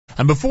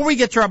And before we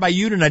get to Rabbi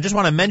Yudin, I just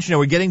want to mention that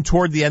we're getting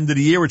toward the end of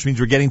the year, which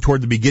means we're getting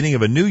toward the beginning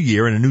of a new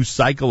year and a new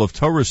cycle of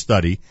Torah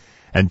study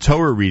and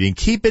Torah reading.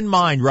 Keep in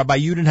mind, Rabbi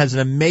Yudin has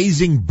an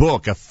amazing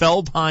book, a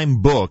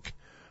Feldheim book,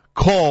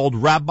 called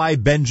Rabbi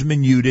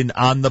Benjamin Yudin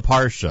on the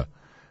Parsha.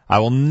 I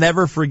will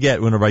never forget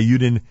when Rabbi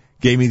Yudin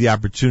gave me the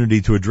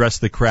opportunity to address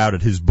the crowd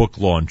at his book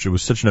launch. It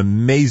was such an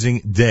amazing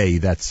day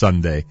that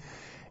Sunday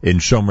in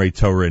Shomrei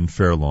Torah in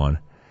Fairlawn.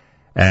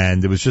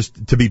 And it was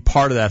just to be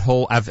part of that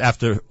whole,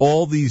 after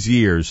all these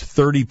years,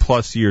 30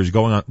 plus years,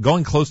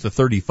 going close to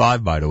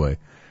 35, by the way,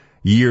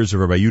 years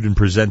of Rabbi Yudin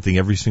presenting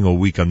every single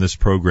week on this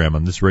program,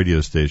 on this radio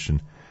station.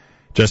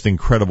 Just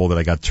incredible that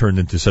I got turned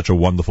into such a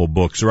wonderful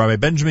book. So Rabbi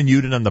Benjamin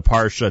Yudin on the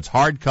Parsha, it's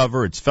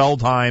hardcover, it's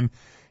Feldheim.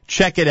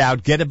 Check it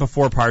out. Get it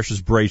before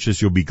Parshas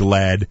Bereishis. You'll be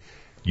glad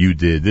you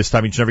did. This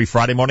time each and every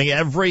Friday morning,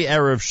 every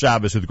Erev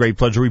Shabbos, with great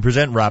pleasure, we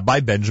present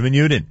Rabbi Benjamin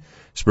Yudin,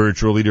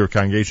 spiritual leader of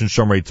Congregation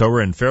Shomrei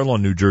Torah in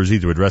Fairlawn, New Jersey,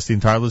 to address the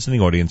entire listening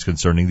audience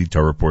concerning the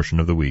Torah portion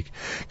of the week.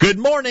 Good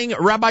morning,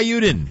 Rabbi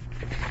Yudin.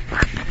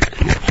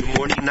 Good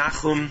morning,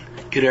 Nachum.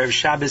 Good Erev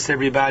Shabbos,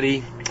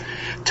 everybody.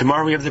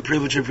 Tomorrow we have the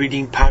privilege of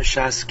reading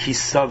Parshas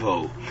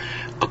Kisavo.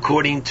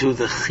 According to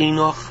the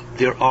Chinuch,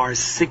 there are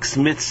 6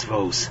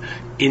 mitzvos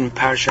in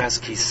Parshas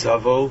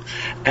Kisavo,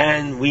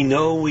 and we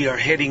know we are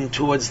heading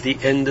towards the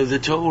end of the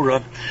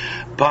Torah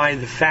by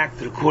the fact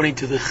that according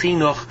to the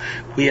Chinuch,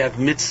 we have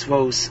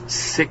mitzvos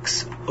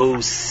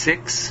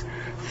 606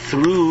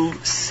 through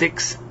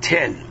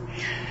 610.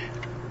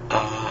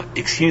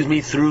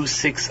 Through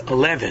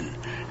 611.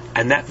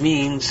 And that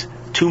means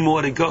 2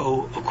 more to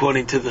go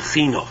according to the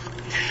Chinuch.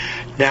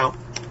 Now,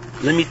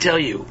 let me tell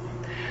you,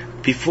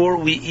 before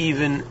we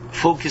even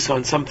focus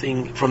on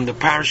something from the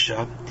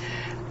Parsha,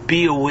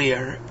 be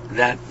aware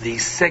that the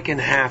second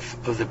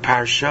half of the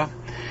Parsha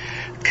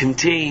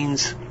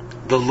contains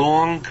the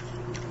long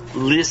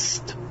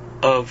list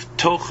of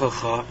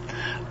tochacha,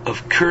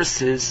 of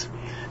curses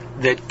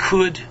that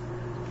could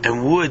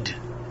and would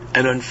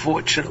and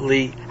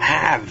unfortunately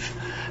have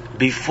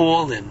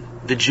befallen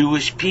the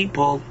Jewish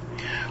people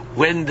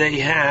when they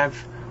have,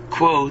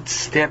 quote,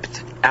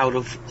 stepped out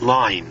of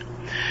line.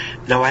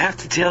 Now I have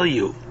to tell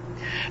you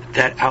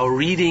that our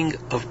reading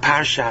of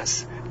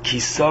Parshas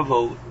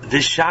Kisavo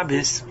this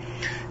Shabbos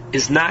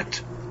is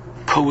not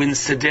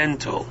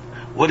coincidental.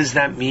 What does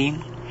that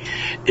mean?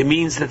 It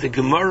means that the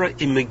Gemara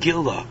in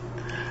Megillah,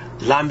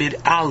 Lamed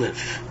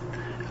Aleph,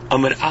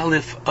 Amud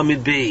Aleph,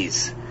 Amud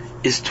Beis,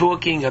 is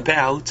talking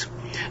about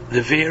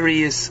the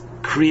various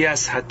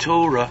Kriyas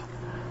HaTorah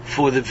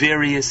for the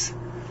various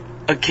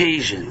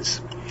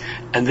occasions.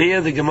 And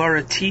there the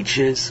Gemara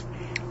teaches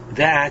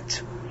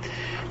that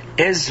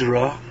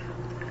Ezra,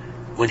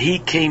 when he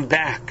came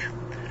back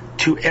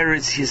to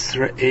Eretz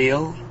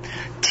Yisrael,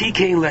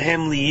 Tikein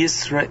Lahem Li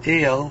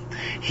Yisrael,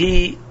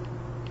 he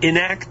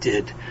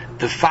enacted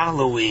the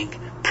following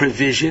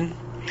provision: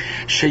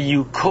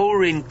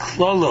 Sheyukorin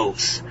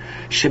Klolos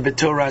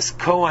Shebetoras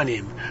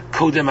Kohanim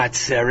Kodem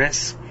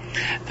Atzeres,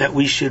 that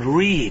we should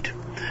read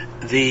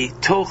the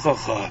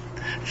Tochacha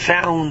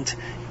found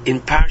in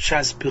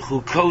Parshas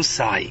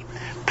Bechukosai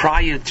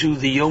prior to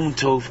the Yom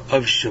Tov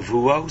of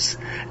Shavuos,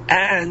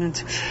 and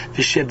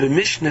the Sheba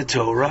Mishnah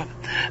Torah,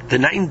 the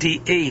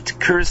 98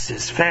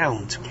 curses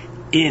found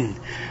in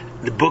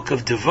the book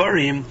of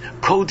Devarim,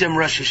 Kodem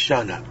Rosh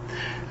Hashanah,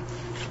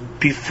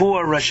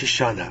 before Rosh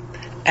Hashanah.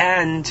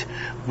 And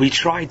we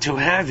try to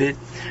have it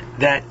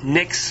that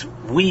next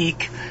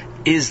week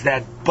is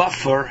that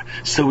buffer,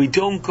 so we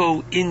don't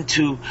go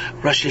into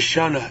Rosh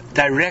Hashanah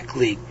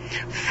directly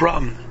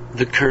from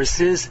the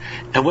curses.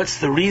 And what's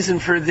the reason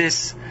for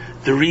this?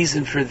 The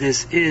reason for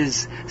this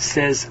is,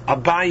 says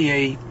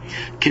Abaye,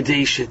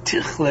 Kadesha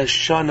Tichla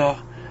Shana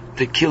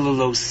the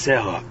Kilolo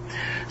Seha,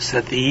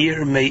 so that the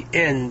year may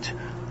end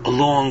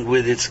along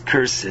with its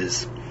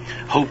curses,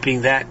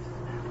 hoping that,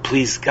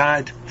 please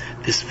God,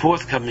 this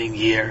forthcoming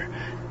year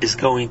is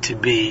going to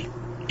be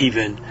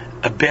even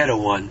a better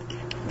one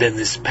than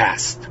this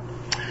past.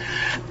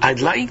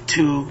 I'd like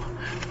to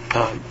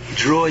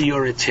draw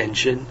your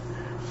attention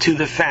to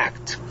the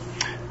fact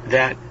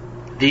that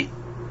the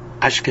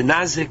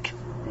Ashkenazic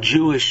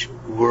Jewish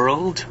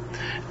world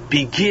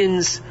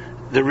begins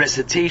the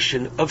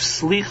recitation of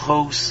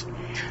Slichos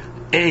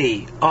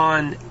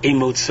on a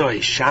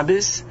Motzoi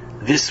Shabbos,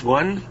 this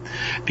one,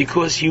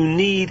 because you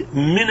need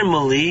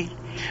minimally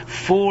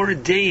 4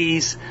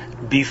 days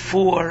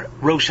before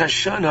Rosh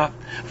Hashanah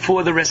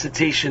for the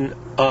recitation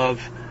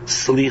of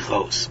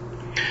Slichos.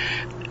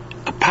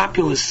 A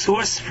popular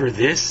source for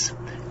this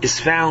is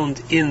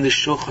found in the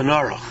Shulchan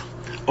Aruch,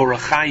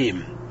 Orach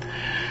Chaim,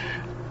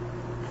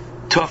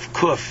 Tov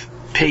Kuf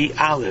Pei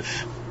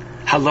Aleph,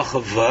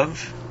 Halacha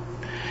Vav,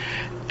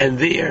 and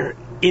there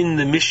in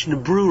the Mishnah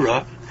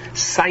Brura,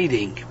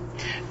 citing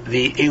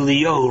the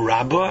Eliyahu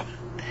Rabbah,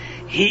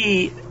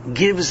 he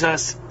gives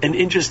us an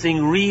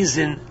interesting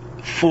reason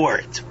for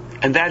it,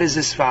 and that is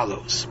as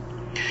follows.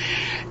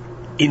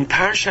 In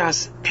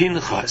Parshas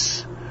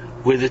Pinchas,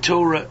 where the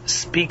Torah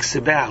speaks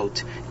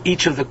about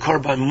each of the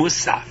Korban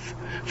Musaf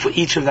for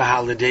each of the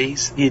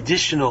holidays, the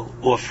additional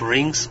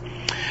offerings,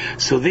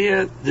 So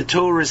there the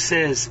Torah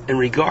says, in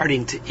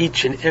regarding to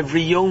each and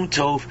every Yom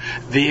Tov,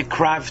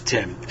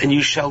 ve'ikravtem, and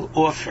you shall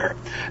offer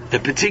the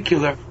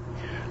particular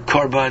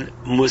Korban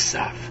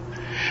Musaf.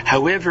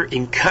 However,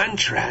 in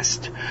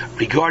contrast,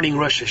 regarding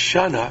Rosh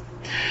Hashanah,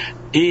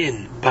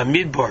 in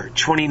Bamidbar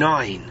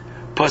 29,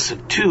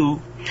 Pasuk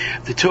 2,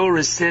 the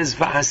Torah says,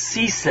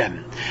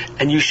 Va'asisem,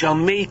 and you shall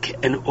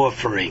make an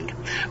offering,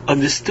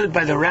 understood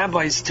by the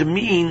rabbis to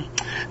mean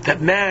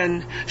that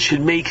man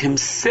should make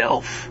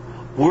himself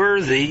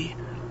worthy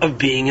of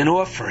being an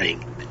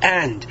offering.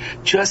 And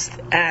just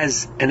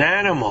as an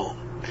animal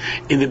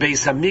in the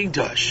Beis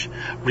HaMikdash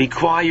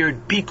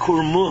required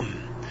Bikur Mum,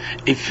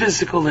 a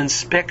physical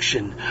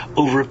inspection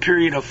over a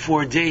period of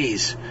 4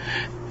 days,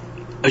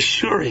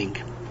 assuring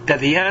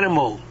that the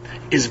animal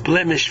is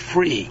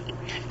blemish-free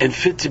and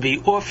fit to be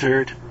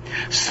offered,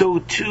 so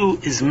too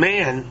is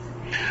man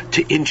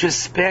to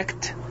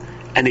introspect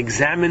and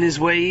examine his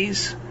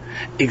ways,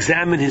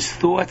 examine his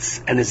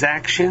thoughts and his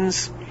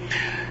actions,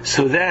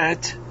 so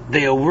that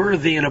they are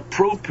worthy and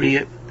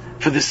appropriate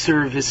for the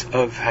service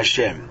of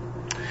Hashem.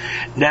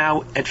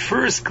 Now, at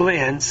first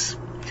glance,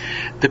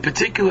 the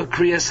particular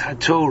Kriyas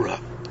HaTorah,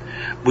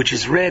 which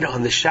is read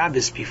on the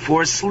Shabbos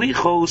before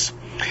Slichos,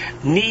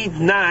 need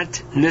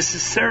not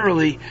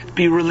necessarily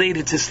be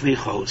related to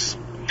Slichos.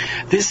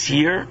 This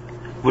year,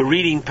 we're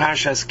reading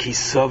Parshas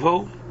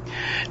Kisavo,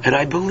 and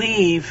I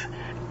believe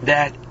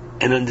that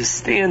an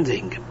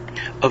understanding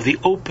of the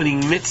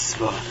opening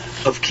mitzvah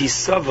of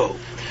Kisavo,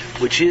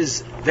 which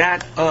is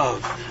that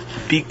of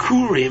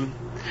Bikurim,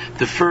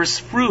 the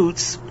first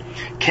fruits,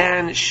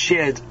 can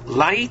shed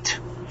light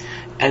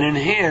and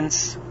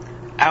enhance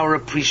our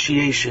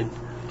appreciation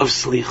of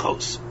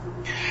Slichos.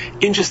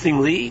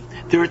 Interestingly,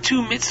 there are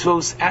 2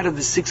 mitzvos out of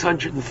the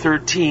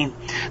 613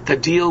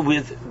 that deal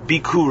with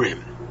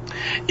Bikurim.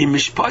 In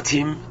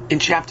Mishpatim, in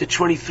chapter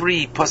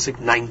 23, Pasuk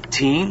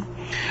 19,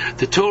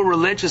 the Torah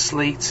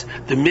legislates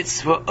the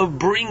mitzvah of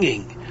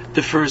bringing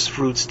the first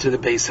fruits to the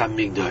Beis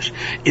HaMikdash.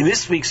 In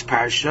this week's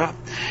parsha,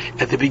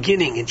 at the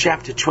beginning, in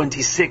chapter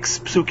 26,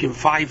 Psukim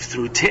 5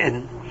 through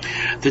 10,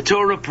 the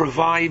Torah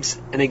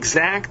provides an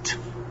exact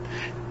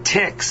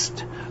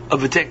text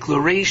of a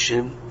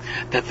declaration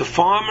that the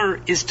farmer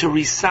is to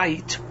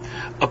recite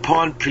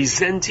upon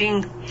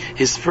presenting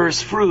his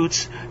first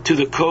fruits to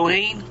the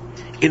Kohen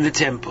in the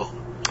temple.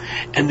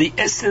 And the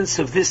essence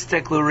of this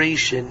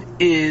declaration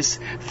is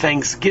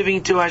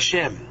thanksgiving to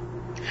Hashem,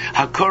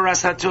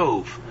 Hakoras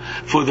HaTov,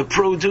 for the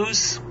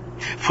produce,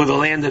 for the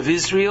land of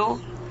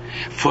Israel,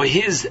 for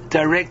His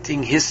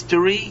directing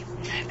history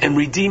and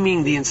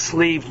redeeming the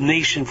enslaved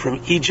nation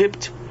from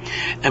Egypt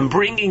and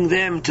bringing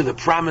them to the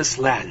promised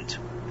land.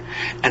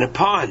 And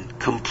upon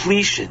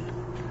completion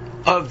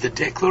of the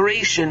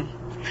declaration,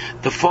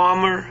 the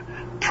farmer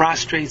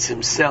prostrates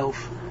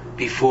himself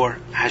before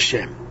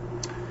Hashem.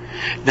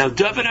 Now,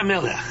 David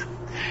HaMelech,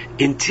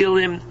 in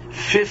Tehillim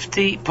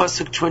 50,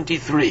 Pasuk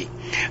 23,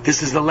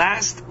 this is the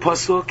last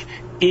Pasuk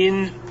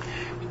in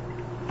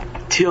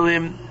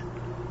Tehillim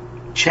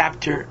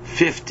chapter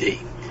 50.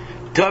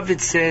 David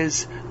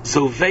says,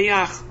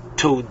 Zoveach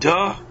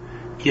Todah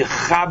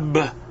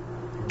Yechab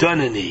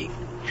Donani,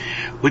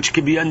 which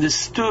can be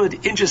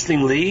understood,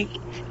 interestingly,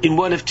 in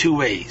one of 2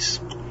 ways.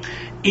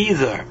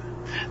 Either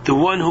the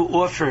one who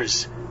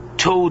offers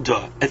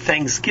Todah, a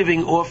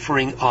thanksgiving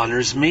offering,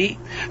 honors me,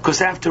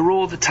 because after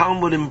all, the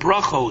Talmud in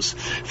Brachos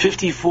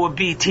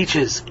 54b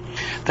teaches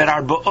that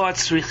our Ba'at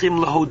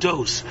Tzrichim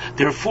Lahodos,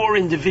 there are 4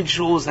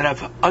 individuals that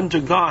have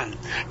undergone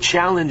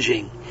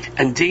challenging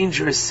and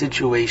dangerous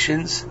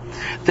situations.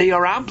 They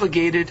are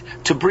obligated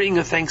to bring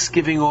a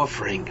thanksgiving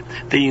offering.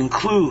 They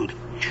include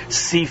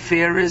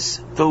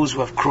seafarers, those who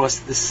have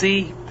crossed the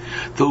sea,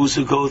 those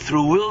who go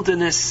through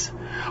wilderness,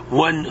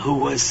 one who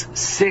was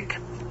sick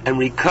and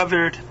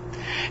recovered,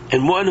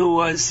 and one who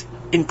was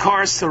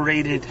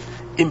incarcerated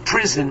in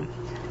prison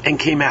and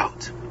came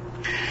out.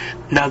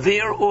 Now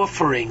their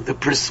offering, the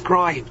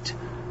prescribed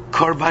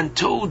Korban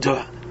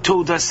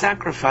Todah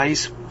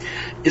sacrifice,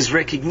 is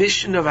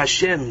recognition of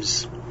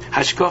Hashem's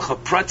Hashgacha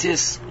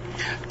Pratis,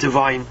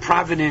 divine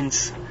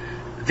providence,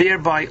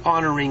 thereby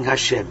honoring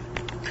Hashem.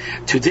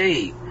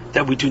 Today,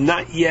 that we do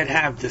not yet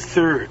have the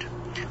third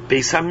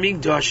Beis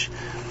HaMikdash,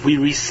 we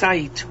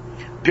recite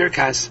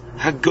Birkas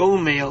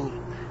HaGomel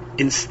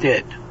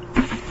instead.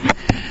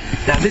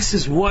 Now this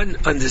is one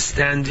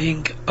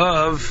understanding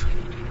of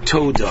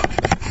Todah.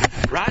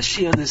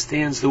 Rashi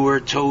understands the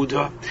word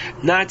Todah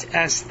not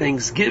as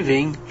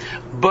thanksgiving,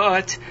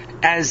 but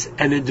as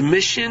an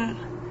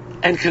admission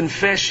and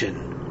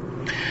confession.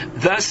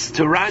 Thus,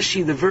 to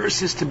Rashi, the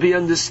verse is to be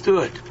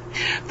understood.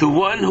 The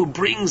one who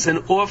brings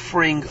an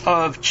offering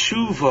of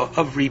tshuva,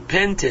 of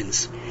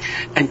repentance,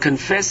 and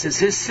confesses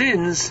his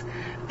sins,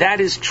 that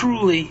is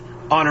truly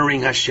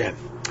honoring Hashem.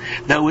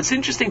 Now, it's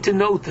interesting to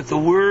note that the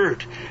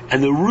word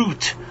and the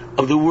root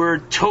of the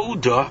word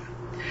Todah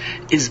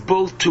is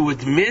both to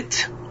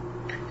admit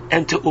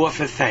and to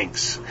offer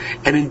thanks.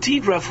 And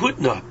indeed, Rav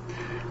Hutner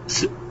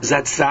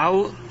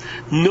Zatzal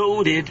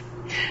noted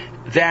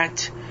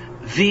that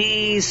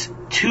these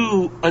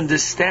two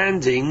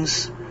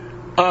understandings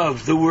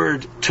of the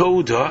word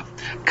Toda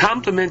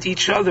complement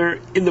each other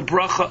in the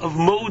bracha of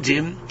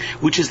Modim,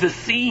 which is the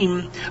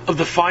theme of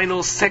the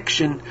final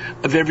section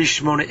of every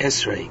Shemona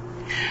Esrei.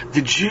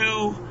 The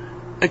Jew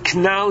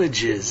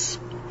acknowledges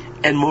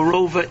and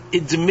moreover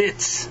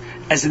admits,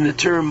 as in the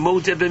term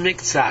Modeh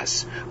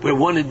b'miktsas, where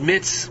one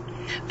admits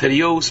that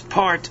he owes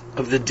part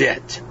of the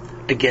debt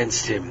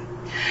against him.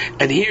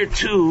 And here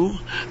too,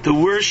 the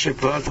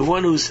worshipper, the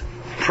one who's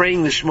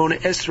praying the Shemona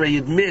Esrei,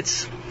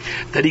 admits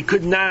that he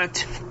could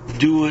not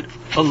do it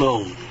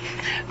alone,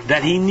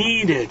 that he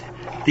needed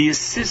the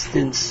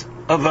assistance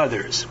of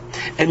others.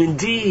 And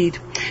indeed,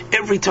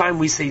 every time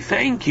we say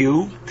thank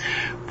you,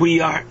 we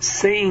are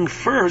saying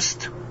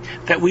first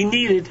that we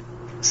needed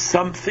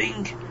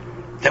something,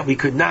 that we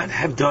could not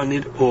have done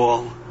it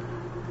all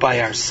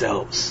by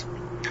ourselves.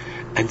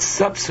 And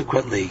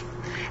subsequently,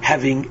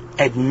 having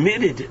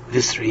admitted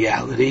this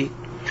reality,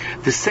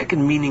 the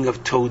second meaning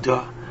of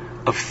Toda,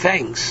 of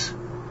thanks,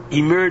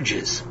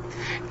 emerges,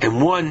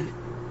 and one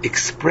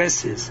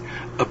expresses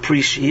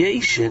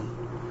appreciation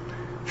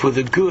for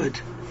the good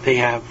they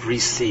have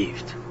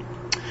received.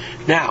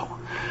 Now,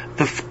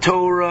 the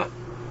Torah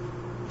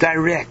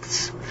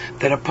directs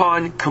that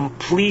upon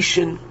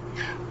completion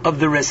of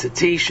the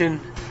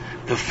recitation,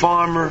 the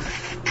farmer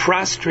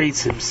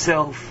prostrates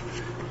himself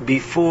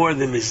before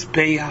the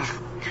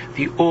Mizbeach,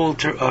 the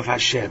altar of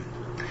Hashem.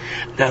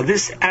 Now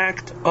this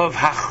act of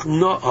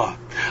hachna'ah,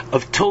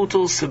 of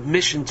total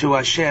submission to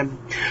Hashem,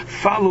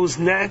 follows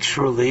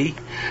naturally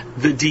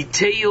the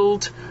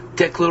detailed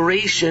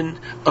declaration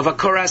of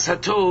Hakaras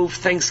Hatov,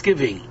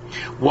 thanksgiving.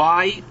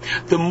 Why?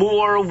 The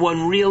more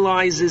one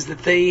realizes that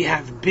they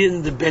have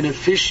been the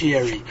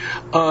beneficiary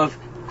of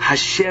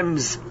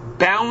Hashem's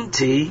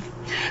bounty,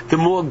 the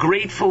more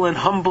grateful and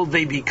humbled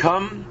they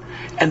become,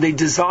 and they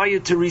desire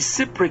to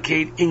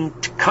reciprocate in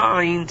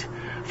kind,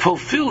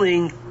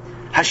 fulfilling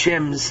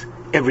Hashem's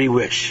every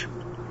wish.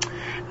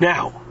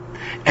 Now,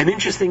 an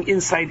interesting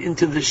insight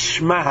into the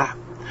Shema,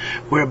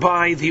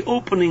 whereby the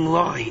opening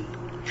line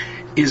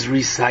is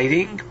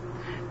reciting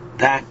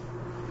that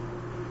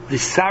the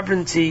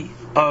sovereignty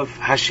of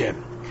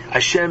Hashem.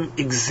 Hashem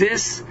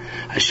exists,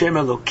 Hashem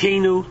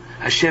Elokeinu,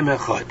 Hashem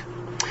Echad.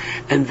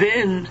 And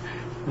then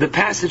the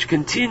passage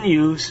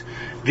continues,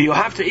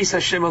 V'yohavta es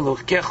Hashem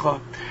Elokecha,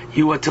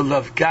 you are to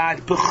love God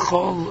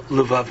b'chol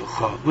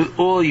levavecha, with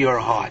all your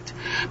heart,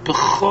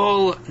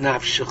 b'chol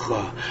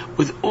nafshecha,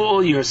 with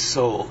all your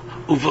soul,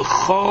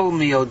 uv'chol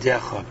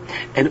miodecha,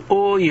 and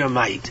all your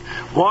might.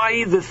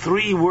 Why the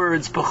three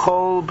words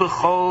b'chol,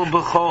 b'chol,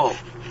 b'chol?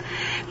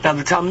 Now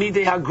the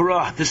Talmidei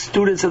Hagra, the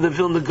students of the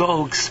Vilna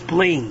Gaon,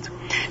 explained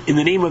in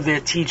the name of their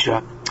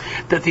teacher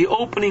that the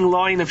opening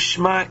line of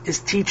Shema is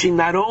teaching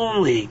not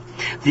only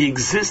the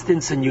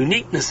existence and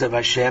uniqueness of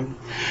Hashem,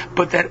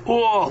 but that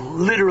all,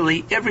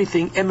 literally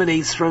everything,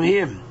 emanates from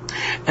Him.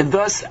 And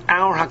thus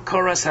our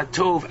Hakaras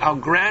Hatov, our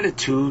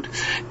gratitude,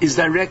 is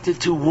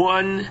directed to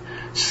one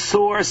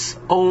source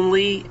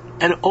only,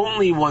 and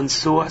only one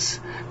source,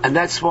 and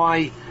that's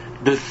why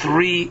the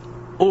three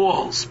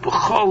alls,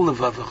 b'chol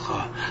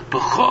levavecha,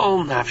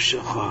 b'chol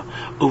nafshecha,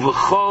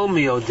 uv'chol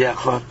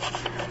miodecha,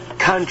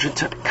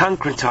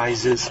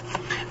 concretizes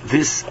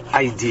this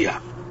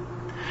idea.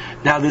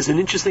 Now there's an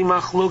interesting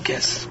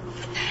machlokes.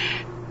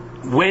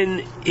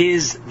 When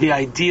is the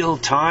ideal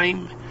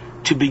time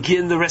to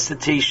begin the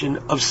recitation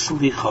of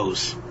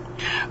Slichos?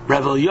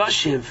 Rav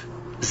Elyashiv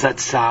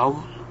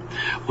Zatzal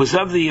was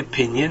of the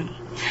opinion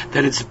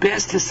that it's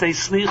best to say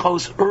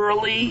Slichos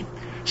early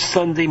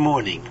Sunday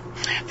morning.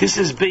 This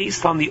is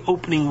based on the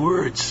opening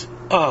words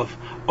of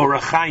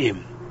Orach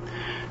Chaim,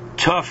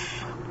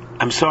 Tuf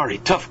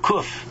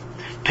Kuf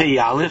Pei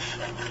Aleph,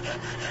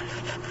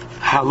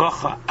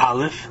 Halacha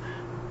Aleph,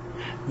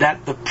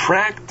 that the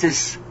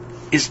practice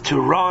is to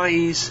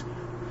rise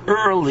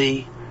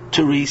early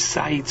to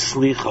recite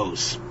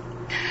Slichos.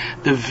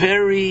 The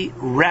very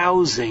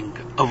rousing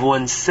of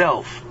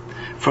oneself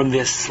from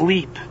their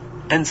sleep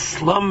and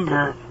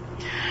slumber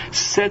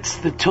sets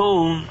the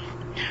tone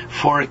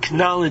for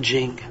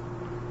acknowledging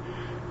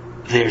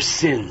their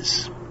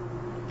sins.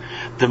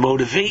 The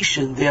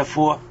motivation,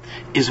 therefore,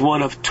 is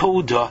one of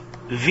Toda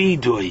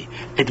Vidui,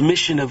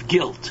 admission of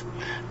guilt,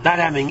 not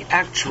having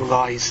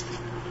actualized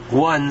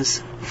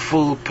one's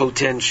full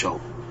potential.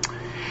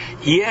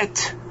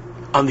 Yet,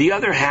 on the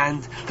other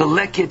hand, the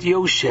Leket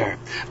Yosher,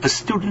 a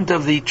student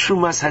of the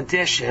Trumas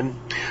Hadeshem,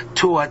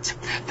 taught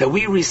that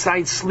we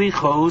recite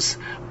Slichos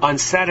on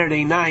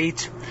Saturday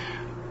night,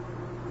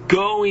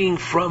 going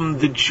from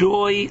the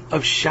joy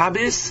of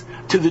Shabbos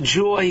to the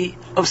joy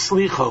of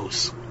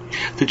Slichos.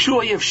 The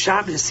joy of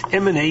Shabbos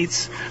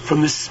emanates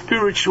from the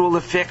spiritual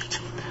effect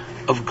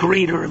of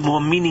greater and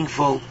more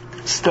meaningful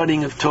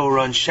studying of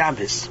Torah on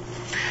Shabbos,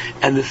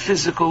 and the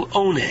physical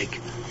oneg,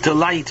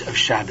 delight of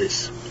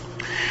Shabbos.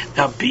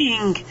 Now,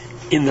 being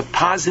in the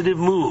positive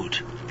mood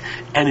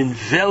and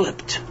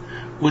enveloped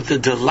with the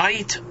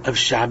delight of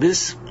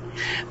Shabbos,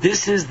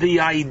 this is the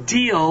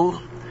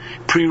ideal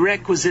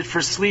prerequisite for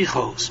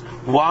slichos.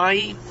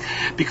 Why?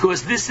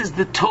 Because this is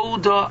the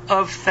Todah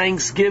of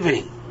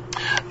thanksgiving,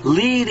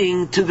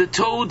 leading to the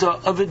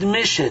Todah of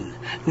admission,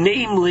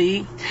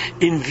 namely,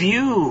 in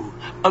view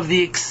of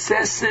the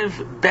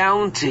excessive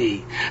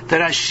bounty that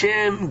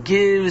Hashem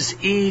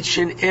gives each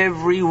and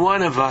every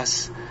one of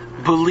us,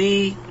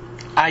 B'li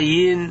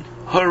Ayin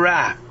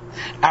Hara,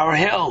 our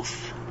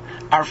health,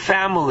 our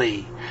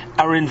family,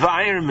 our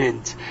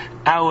environment,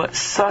 our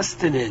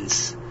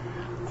sustenance,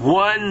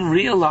 one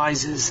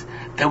realizes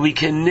that we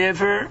can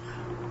never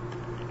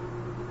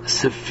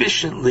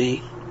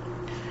sufficiently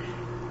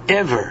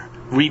ever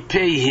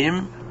repay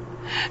him,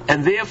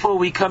 and therefore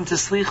we come to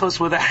slichos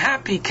with a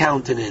happy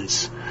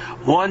countenance,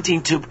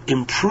 wanting to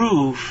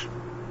improve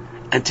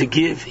and to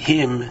give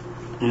him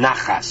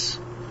nachas.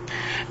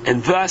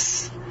 And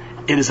thus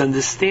it is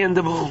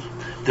understandable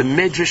the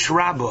Medrash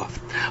Rabbah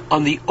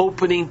on the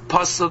opening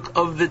pasuk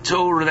of the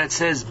Torah that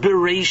says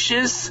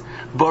Bereshis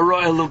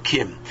bara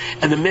Elokim,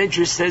 and the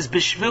Medrash says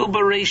Bishvil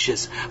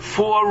Bereshis,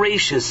 for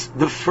Reshis,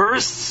 the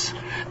firsts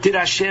did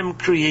Hashem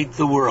create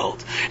the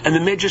world. And the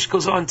Medrash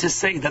goes on to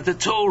say that the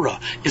Torah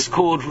is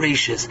called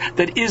Reshis,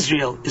 that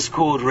Israel is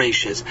called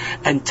Reshis.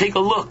 And take a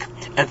look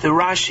at the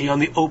Rashi on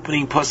the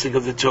opening pasuk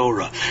of the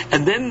Torah.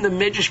 And then the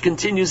Medrash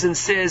continues and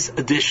says,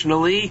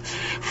 additionally,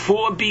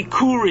 for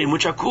Bikurim,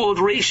 which are called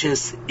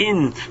Reshis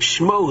in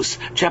Shmos,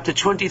 chapter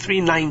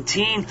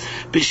 23:19,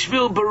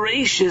 Bishvil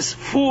Bereshis,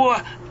 for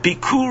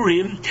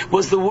Bikurim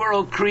was the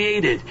world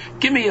created.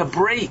 Give me a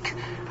break.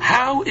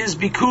 How is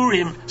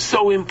Bikurim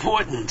so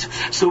important?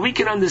 So we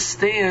can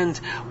understand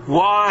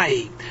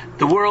why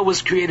the world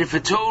was created for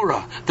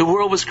Torah. The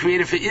world was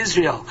created for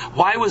Israel.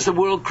 Why was the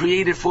world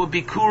created for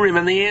Bikurim?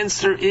 And the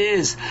answer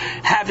is,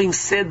 having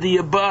said the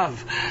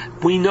above,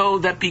 we know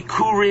that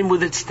Bikurim,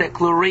 with its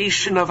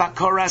declaration of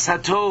Hakaras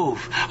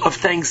Hatov, of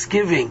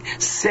thanksgiving,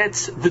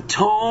 sets the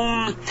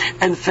tone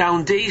and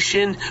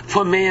foundation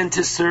for man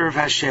to serve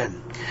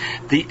Hashem.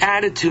 The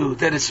attitude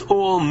that it's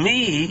all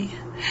me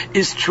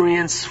is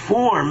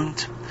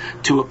transformed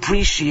to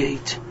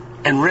appreciate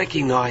and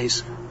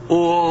recognize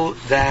all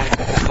that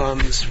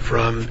comes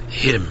from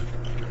him.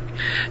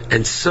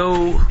 And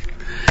so,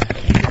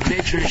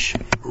 Medrash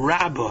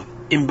Rabbah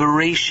in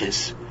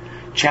Bereshis,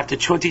 chapter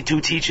 22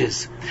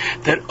 teaches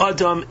that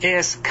Adam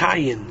asked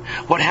Cain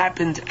what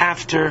happened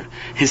after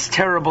his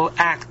terrible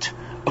act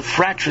of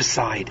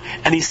fratricide,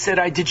 and he said,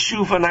 I did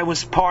tshuva and I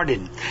was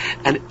pardoned.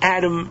 And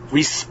Adam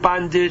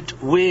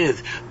responded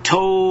with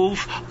Tov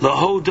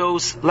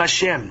lahodos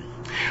Lashem,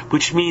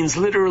 which means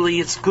literally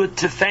it's good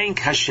to thank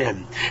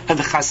Hashem. And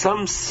the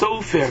Chasam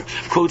Sofer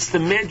quotes the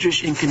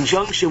Medrash in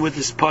conjunction with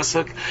this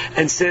pasuk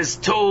and says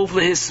Tov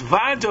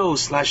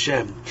lehisvados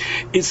Lashem,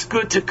 it's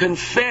good to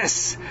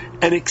confess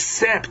and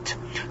accept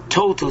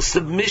total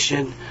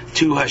submission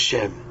to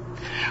Hashem.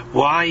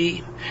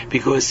 Why?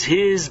 Because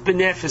His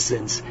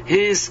beneficence,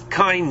 His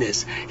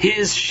kindness,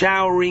 His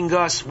showering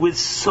us with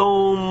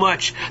so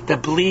much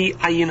that B'li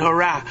Ayin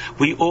Hara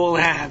we all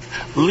have,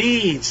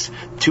 leads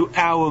to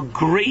our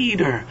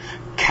greater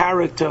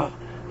character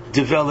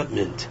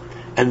development.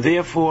 And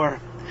therefore,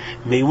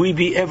 may we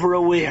be ever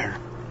aware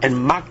and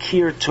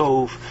makir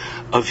tov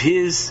of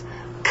His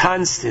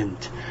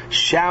constant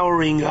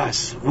showering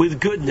us with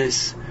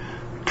goodness,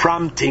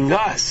 prompting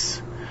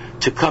us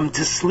to come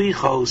to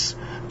slichos,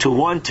 to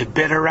want to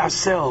better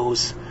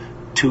ourselves,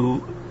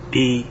 to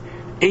be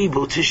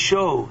able to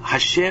show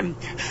Hashem,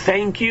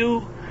 thank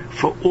you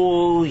for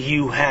all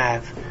you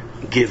have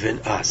given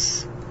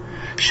us.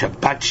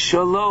 Shabbat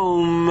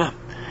Shalom,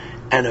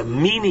 and a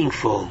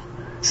meaningful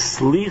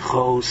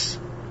slichos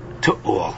to all.